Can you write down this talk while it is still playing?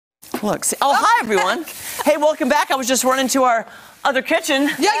Look, see, oh, hi, everyone. Hey, welcome back. I was just running to our other kitchen.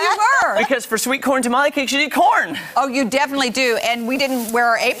 Yeah, you were. Because for sweet corn tamale cakes, you need corn. Oh, you definitely do. And we didn't wear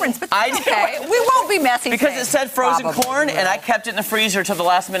our aprons, but that's okay. We won't be messy. Because it said frozen corn, and I kept it in the freezer till the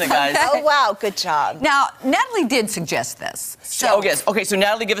last minute, guys. Oh, wow. Good job. Now, Natalie did suggest this. Oh, yes. Okay, so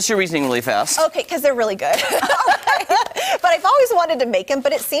Natalie, give us your reasoning really fast. Okay, because they're really good. But I've always wanted to make them,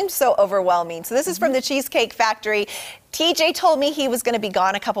 but it seems so overwhelming. So this is from the Cheesecake Factory. TJ told me he was going to be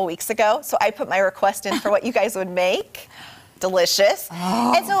gone a couple weeks ago, so I put my request in for what you guys would make. Delicious.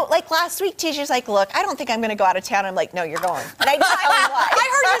 Oh. And so, like, last week, TJ's like, look, I don't think I'm going to go out of town. I'm like, no, you're going. And I didn't tell him why. I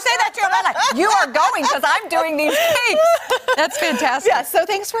heard you say that to him. I'm like, you are going because I'm doing these cakes. That's fantastic. Yeah, so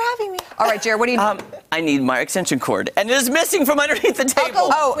thanks for having me. All right, Jared, what do you need? I need my extension cord, and it is missing from underneath the table.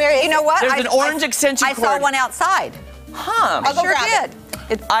 Oh, you know what? There's an orange extension cord. I saw one outside. Huh. I sure did.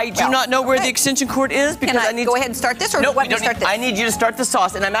 I do not know where the extension cord is because I need to go ahead and start this, or no, do you want me to start this? I need you to start the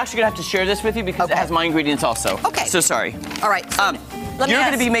sauce, and I'm actually going to have to share this with you because it has my ingredients also. Okay. So sorry. All right. So you're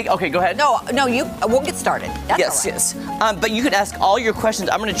going to be making... Okay, go ahead. No, we'll get started. That's yes, all right. Yes. But you could ask all your questions.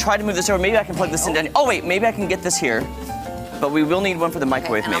 I'm going to try to move this over. Maybe I can plug this in down. Oh, wait, maybe I can get this here. But we will need one for the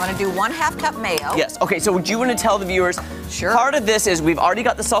microwave, and I'm going to do 1/2 cup mayo. Yes. Okay, so do you want to tell the viewers? Sure. Part of this is we've already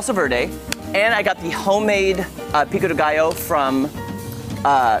got the salsa verde, and I got the homemade pico de gallo from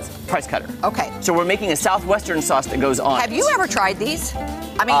Price Cutter. Okay. So we're making a southwestern sauce that goes on. Have you ever tried these?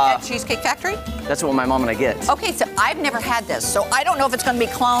 I mean, at Cheesecake Factory? That's what my mom and I get. Okay, so I've never had this, so I don't know if it's going to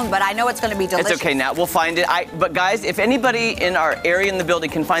be cloned, but I know it's going to be delicious. It's okay, Nat. We'll find it. But guys, if anybody in our area in the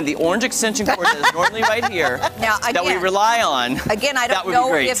building can find the orange extension cord that is normally right here, now, again, that we rely on, again, I don't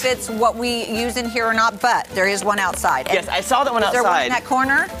know if it's what we use in here or not, but there is one outside. Yes, I saw that one outside. Is there one in that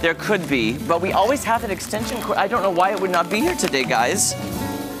corner? There could be, but we always have that extension cord. I don't know why it would not be here today, guys.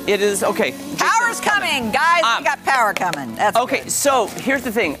 It is, okay. Power's coming, guys. We got power coming. That's okay, good. So here's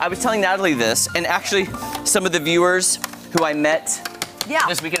the thing. I was telling Natalie this, and actually some of the viewers who I met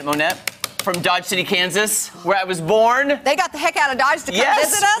this weekend at Monette from Dodge City, Kansas, where I was born. They got the heck out of Dodge to come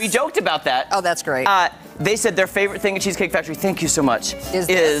visit us? We joked about that. Oh, that's great. They said their favorite thing at Cheesecake Factory, thank you so much,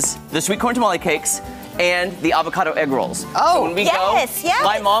 is the sweet corn tamale cakes and the avocado egg rolls. Oh, so when we go,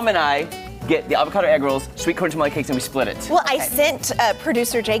 my mom and I get the avocado egg rolls, sweet corn tamale cakes, and we split it. Well, I sent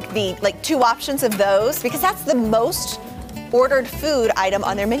producer Jake the 2 options of those because that's the most ordered food item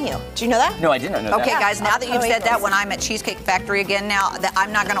on their menu. Do you know that? No, I did not know that. Okay, guys, now that you've said that, when I'm at Cheesecake Factory again now, that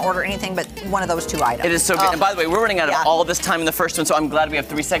I'm not going to order anything but one of those 2 items. It is so good. And by the way, we're running out of all this time in the first one, so I'm glad we have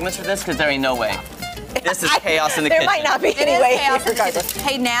 3 segments for this because there ain't no way. This is chaos in the kitchen. There might not be any way. Chaos in the kitchen.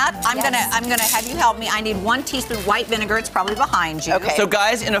 Hey, Nat, I'm gonna have you help me. I need 1 teaspoon white vinegar. It's probably behind you. Okay. So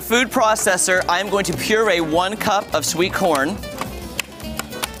guys, in a food processor, I'm going to puree 1 cup of sweet corn.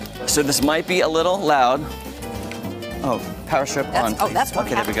 So this might be a little loud. Oh, power strip on. Oh, that's what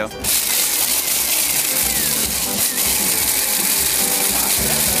okay, there we go.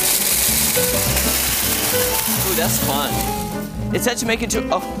 Ooh, that's fun. It said to make it to.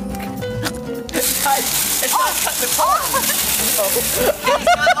 Oh. It's not cutting the corn. It's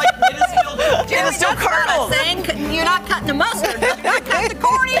not like it is still kernels. You're not cutting the mustard. You're not cutting the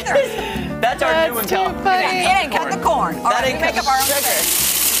corn either. That's our new one, Cal. It ain't cutting the corn. All right, we make up our own sugar.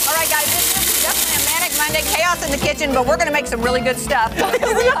 thing. All right, guys, this is definitely a manic Monday, chaos in the kitchen, but we're going to make some really good stuff. We'll be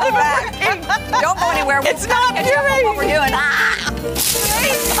right back. Don't go anywhere. It's not what we're doing.